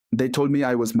They told me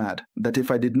I was mad, that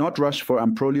if I did not rush for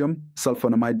amprolium,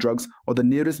 sulfonamide drugs, or the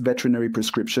nearest veterinary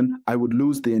prescription, I would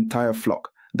lose the entire flock.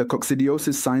 The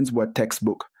coccidiosis signs were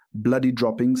textbook: bloody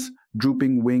droppings,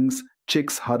 drooping wings,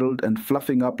 chicks huddled and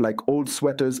fluffing up like old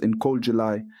sweaters in cold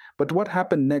July. But what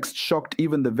happened next shocked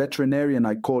even the veterinarian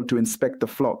I called to inspect the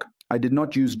flock. I did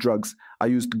not use drugs. I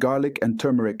used garlic and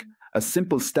turmeric, a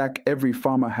simple stack every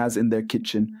farmer has in their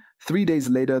kitchen. 3 days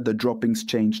later, the droppings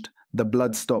changed. The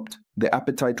blood stopped. The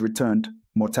appetite returned.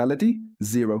 Mortality?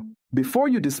 0. Before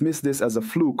you dismiss this as a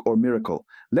fluke or miracle,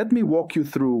 let me walk you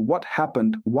through what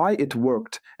happened, why it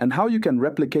worked, and how you can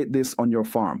replicate this on your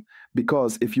farm.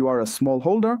 Because if you are a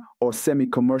smallholder or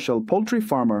semi-commercial poultry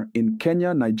farmer in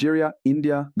Kenya, Nigeria,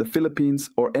 India, the Philippines,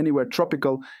 or anywhere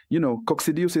tropical,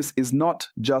 coccidiosis is not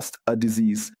just a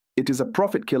disease. It is a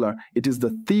profit killer. It is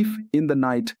the thief in the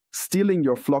night, stealing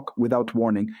your flock without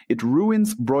warning. It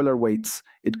ruins broiler weights.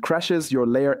 It crashes your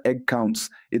layer egg counts.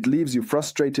 It leaves you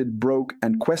frustrated, broke,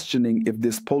 and questioning if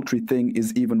this poultry thing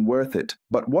is even worth it.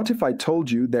 But what if I told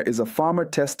you there is a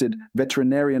farmer-tested,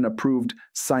 veterinarian-approved,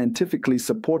 scientifically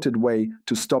supported way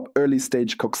to stop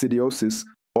early-stage coccidiosis,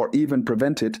 or even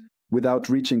prevent it, without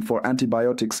reaching for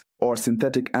antibiotics or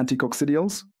synthetic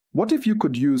anticoccidials? What if you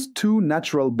could use 2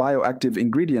 natural bioactive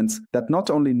ingredients that not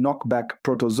only knock back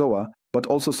protozoa, but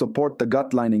also support the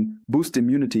gut lining, boost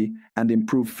immunity, and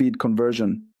improve feed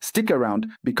conversion? Stick around,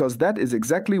 because that is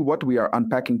exactly what we are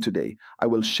unpacking today. I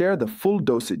will share the full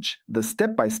dosage, the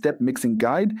step-by-step mixing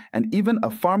guide, and even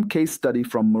a farm case study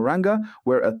from Muranga,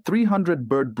 where a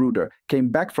 300-bird brooder came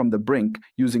back from the brink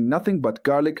using nothing but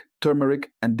garlic,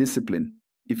 turmeric, and discipline.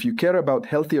 If you care about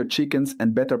healthier chickens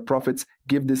and better profits,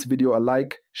 give this video a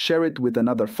like, share it with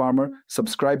another farmer,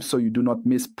 subscribe so you do not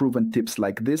miss proven tips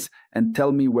like this, and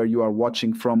tell me where you are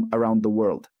watching from around the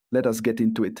world. Let us get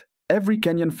into it. Every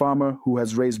Kenyan farmer who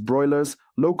has raised broilers,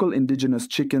 local indigenous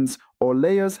chickens, or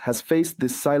layers has faced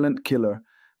this silent killer,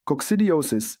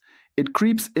 coccidiosis. It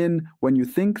creeps in when you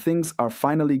think things are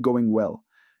finally going well.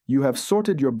 You have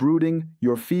sorted your brooding,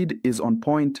 your feed is on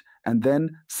point, and then,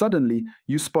 suddenly,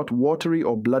 you spot watery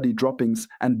or bloody droppings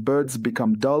and birds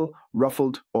become dull,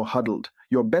 ruffled, or huddled.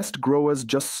 Your best growers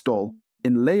just stall.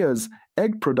 In layers,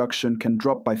 egg production can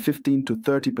drop by 15 to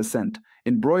 30%.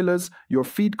 In broilers, your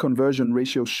feed conversion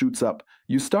ratio shoots up.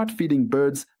 You start feeding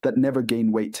birds that never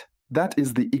gain weight. That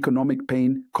is the economic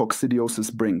pain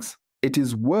coccidiosis brings. It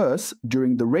is worse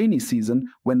during the rainy season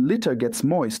when litter gets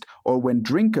moist or when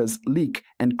drinkers leak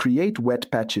and create wet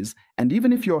patches. And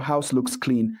even if your house looks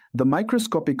clean, the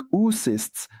microscopic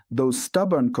oocysts, those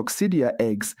stubborn coccidia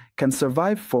eggs, can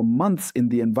survive for months in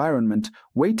the environment,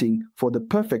 waiting for the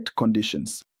perfect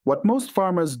conditions. What most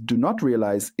farmers do not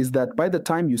realize is that by the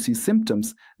time you see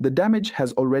symptoms, the damage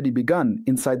has already begun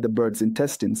inside the bird's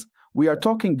intestines. We are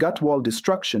talking gut wall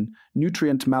destruction,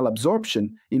 nutrient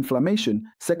malabsorption, inflammation,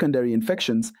 secondary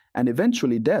infections, and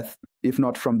eventually death, if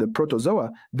not from the protozoa,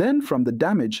 then from the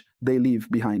damage they leave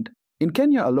behind. In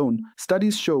Kenya alone,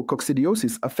 studies show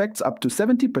coccidiosis affects up to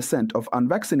 70% of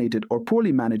unvaccinated or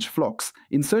poorly managed flocks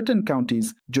in certain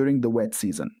counties during the wet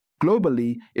season.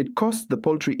 Globally, it costs the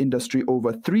poultry industry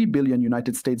over $3 billion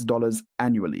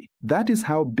annually. That is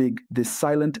how big this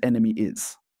silent enemy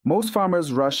is. Most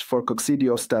farmers rush for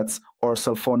coccidiostats or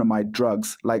sulfonamide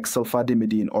drugs like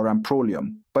sulfadimidine or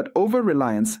amprolium, but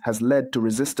over-reliance has led to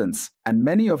resistance, and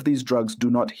many of these drugs do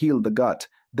not heal the gut,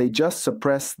 they just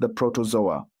suppress the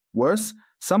protozoa. Worse,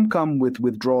 some come with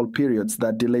withdrawal periods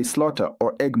that delay slaughter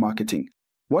or egg marketing.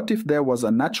 What if there was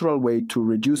a natural way to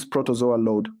reduce protozoa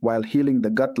load while healing the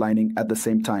gut lining at the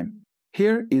same time?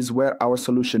 Here is where our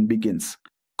solution begins.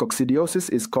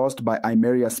 Coccidiosis is caused by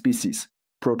Eimeria species,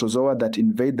 protozoa that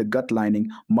invade the gut lining,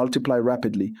 multiply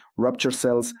rapidly, rupture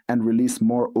cells, and release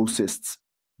more oocysts.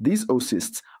 These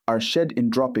oocysts are shed in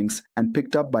droppings and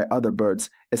picked up by other birds,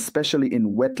 especially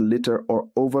in wet litter or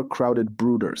overcrowded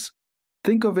brooders.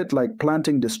 Think of it like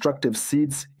planting destructive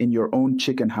seeds in your own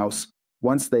chicken house.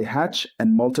 Once they hatch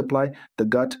and multiply, the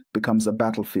gut becomes a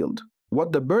battlefield.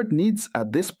 What the bird needs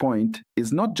at this point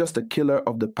is not just a killer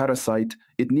of the parasite,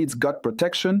 it needs gut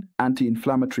protection,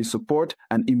 anti-inflammatory support,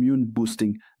 and immune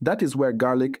boosting. That is where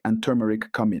garlic and turmeric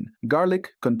come in. Garlic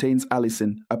contains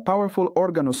allicin, a powerful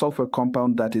organosulfur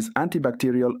compound that is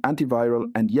antibacterial, antiviral,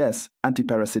 and yes,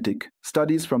 antiparasitic.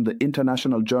 Studies from the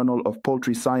International Journal of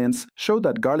Poultry Science show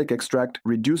that garlic extract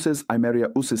reduces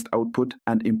Eimeria oocyst output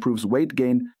and improves weight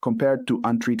gain compared to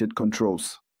untreated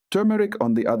controls. Turmeric,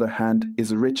 on the other hand,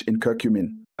 is rich in curcumin,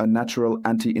 a natural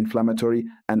anti-inflammatory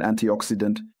and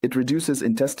antioxidant. It reduces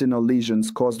intestinal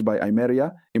lesions caused by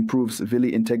Eimeria, improves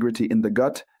villi integrity in the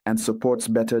gut, and supports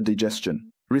better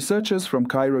digestion. Researchers from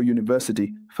Cairo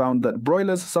University found that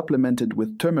broilers supplemented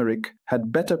with turmeric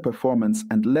had better performance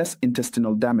and less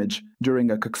intestinal damage during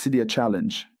a coccidia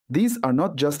challenge. These are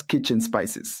not just kitchen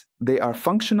spices. They are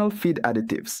functional feed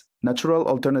additives, natural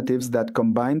alternatives that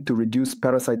combine to reduce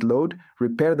parasite load,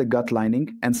 repair the gut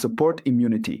lining, and support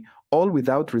immunity, all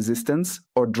without resistance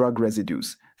or drug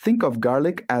residues. Think of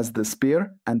garlic as the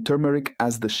spear and turmeric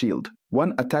as the shield.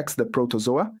 One attacks the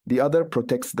protozoa, the other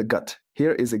protects the gut.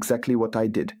 Here is exactly what I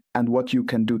did, and what you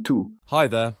can do too. Hi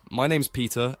there, my name's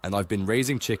Peter, and I've been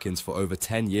raising chickens for over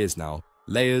 10 years now.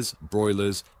 Layers,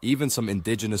 broilers, even some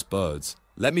indigenous birds.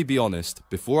 Let me be honest,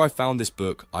 before I found this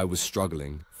book, I was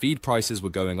struggling. Feed prices were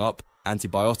going up,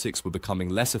 antibiotics were becoming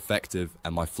less effective,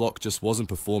 and my flock just wasn't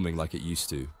performing like it used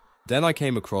to. Then I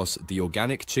came across The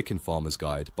Organic Chicken Farmer's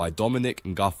Guide by Dominic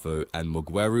Ngafo and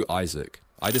Mugweru Isaac.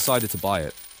 I decided to buy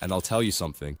it, and I'll tell you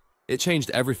something. It changed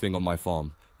everything on my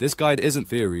farm. This guide isn't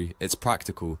theory, it's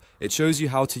practical. It shows you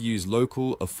how to use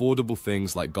local, affordable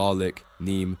things like garlic,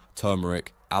 neem,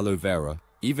 turmeric, aloe vera,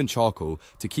 even charcoal,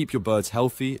 to keep your birds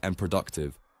healthy and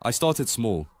productive. I started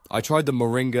small. I tried the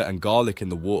moringa and garlic in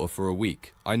the water for a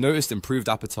week. I noticed improved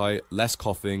appetite, less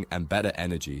coughing, and better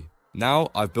energy. Now,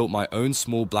 I've built my own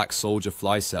small black soldier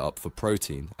fly setup for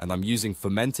protein, and I'm using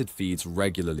fermented feeds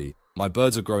regularly. My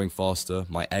birds are growing faster,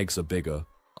 my eggs are bigger.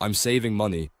 I'm saving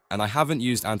money, and I haven't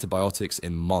used antibiotics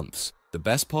in months. The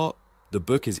best part? The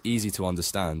book is easy to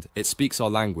understand. It speaks our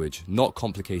language, not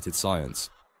complicated science.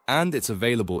 And it's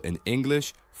available in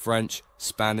English, French,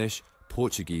 Spanish,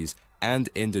 Portuguese, and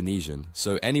Indonesian,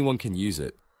 so anyone can use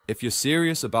it. If you're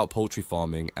serious about poultry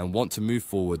farming and want to move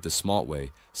forward the smart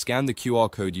way, scan the QR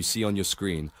code you see on your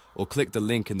screen, or click the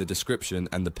link in the description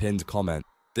and the pinned comment.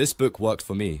 This book worked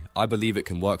for me. I believe it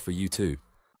can work for you too.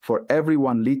 For every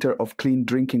 1 liter of clean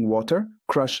drinking water,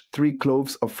 crush 3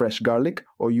 cloves of fresh garlic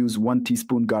or use 1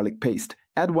 teaspoon garlic paste.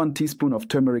 Add 1 teaspoon of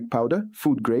turmeric powder,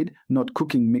 food grade, not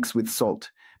cooking mix with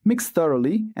salt. Mix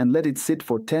thoroughly and let it sit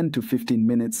for 10 to 15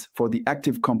 minutes for the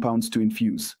active compounds to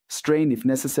infuse. Strain if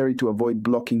necessary to avoid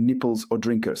blocking nipples or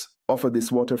drinkers. Offer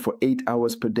this water for 8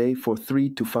 hours per day for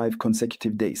 3 to 5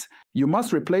 consecutive days. You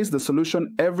must replace the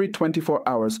solution every 24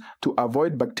 hours to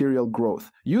avoid bacterial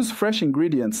growth. Use fresh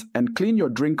ingredients and clean your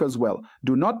drinkers well.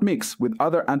 Do not mix with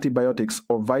other antibiotics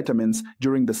or vitamins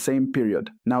during the same period.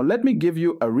 Now let me give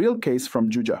you a real case from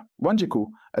Juja. Wanjiku,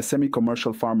 a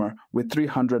semi-commercial farmer with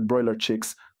 300 broiler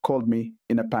chicks, called me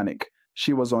in a panic.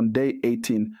 She was on day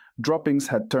 18. Droppings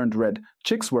had turned red.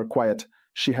 Chicks were quiet.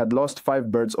 She had lost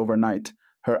 5 birds overnight.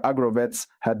 Her agrovets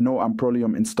had no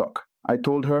amprolium in stock. I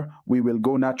told her, we will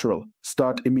go natural.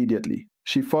 Start immediately.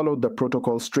 She followed the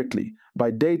protocol strictly. By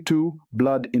day 2,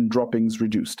 blood in droppings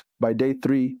reduced. By day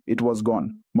 3, it was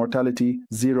gone. Mortality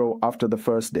 0 after the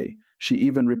first day. She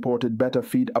even reported better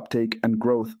feed uptake and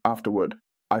growth afterward.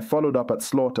 I followed up at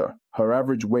slaughter. Her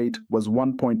average weight was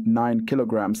 1.9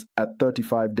 kilograms at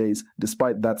 35 days,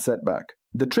 despite that setback.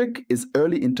 The trick is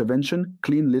early intervention,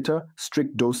 clean litter,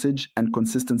 strict dosage, and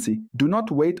consistency. Do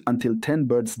not wait until 10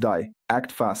 birds die. Act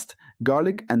fast.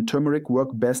 Garlic and turmeric work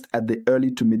best at the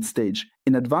early to mid stage.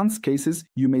 In advanced cases,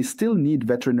 you may still need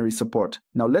veterinary support.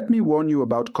 Now let me warn you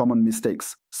about common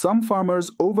mistakes. Some farmers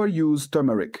overuse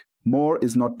turmeric. More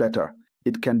is not better.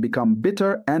 It can become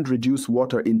bitter and reduce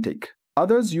water intake.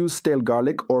 Others use stale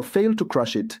garlic or fail to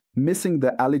crush it, missing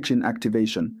the allicin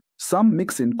activation. Some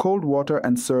mix in cold water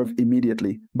and serve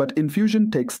immediately, but infusion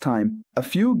takes time. A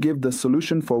few give the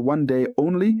solution for 1 day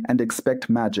only and expect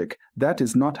magic. That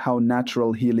is not how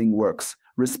natural healing works.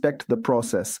 Respect the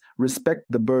process. Respect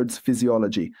the bird's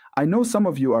physiology. I know some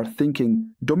of you are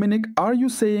thinking, Dominic, are you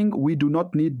saying we do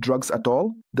not need drugs at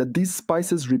all? That these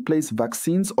spices replace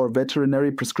vaccines or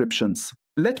veterinary prescriptions?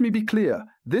 Let me be clear,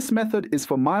 this method is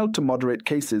for mild to moderate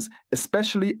cases,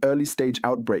 especially early stage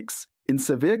outbreaks. In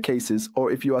severe cases,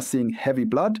 or if you are seeing heavy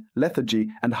blood, lethargy,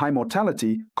 and high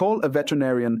mortality, call a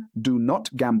veterinarian. Do not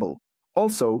gamble.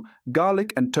 Also,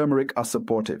 garlic and turmeric are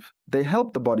supportive. They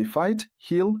help the body fight,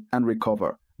 heal, and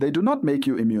recover. They do not make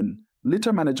you immune.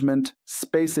 Litter management,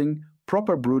 spacing,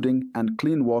 proper brooding, and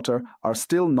clean water are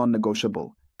still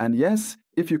non-negotiable. And yes,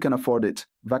 if you can afford it,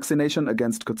 vaccination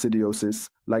against coccidiosis,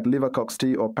 like liverpox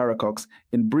T or paracox,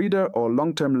 in breeder or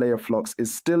long-term layer flocks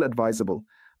is still advisable.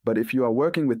 But if you are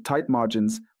working with tight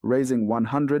margins, raising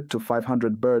 100 to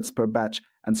 500 birds per batch,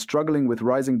 and struggling with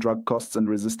rising drug costs and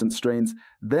resistant strains,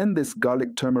 then this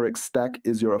garlic turmeric stack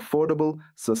is your affordable,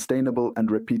 sustainable, and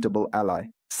repeatable ally.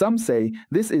 Some say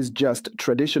this is just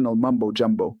traditional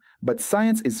mumbo-jumbo, but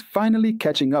science is finally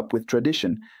catching up with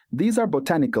tradition. These are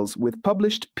botanicals with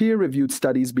published peer-reviewed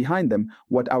studies behind them.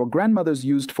 What our grandmothers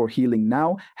used for healing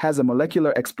now has a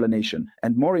molecular explanation,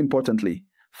 and more importantly,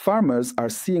 Farmers are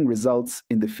seeing results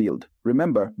in the field.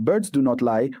 Remember, birds do not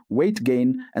lie, weight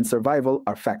gain and survival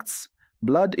are facts.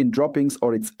 Blood in droppings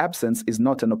or its absence is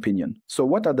not an opinion. So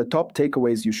what are the top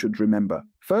takeaways you should remember?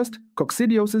 First,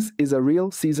 coccidiosis is a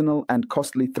real seasonal and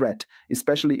costly threat,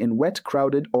 especially in wet,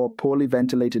 crowded, or poorly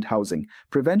ventilated housing.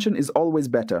 Prevention is always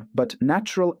better, but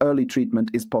natural early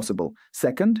treatment is possible.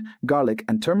 Second, garlic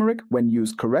and turmeric, when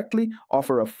used correctly,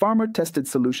 offer a farmer-tested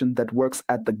solution that works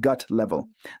at the gut level.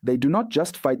 They do not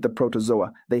just fight the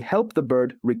protozoa, they help the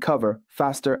bird recover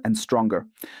faster and stronger.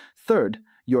 Third,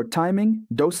 your timing,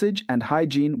 dosage, and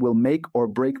hygiene will make or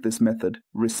break this method.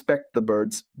 Respect the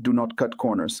birds. Do not cut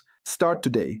corners. Start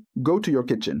today. Go to your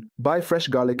kitchen. Buy fresh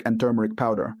garlic and turmeric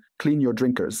powder. Clean your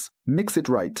drinkers. Mix it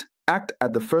right. Act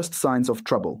at the first signs of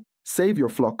trouble. Save your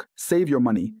flock, save your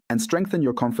money, and strengthen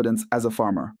your confidence as a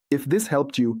farmer. If this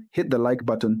helped you, hit the like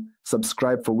button,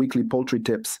 subscribe for weekly poultry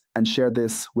tips, and share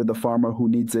this with a farmer who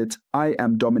needs it. I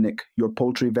am Dominic, your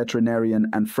poultry veterinarian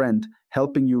and friend,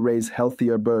 helping you raise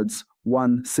healthier birds,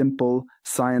 one simple,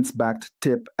 science-backed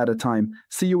tip at a time.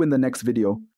 See you in the next video.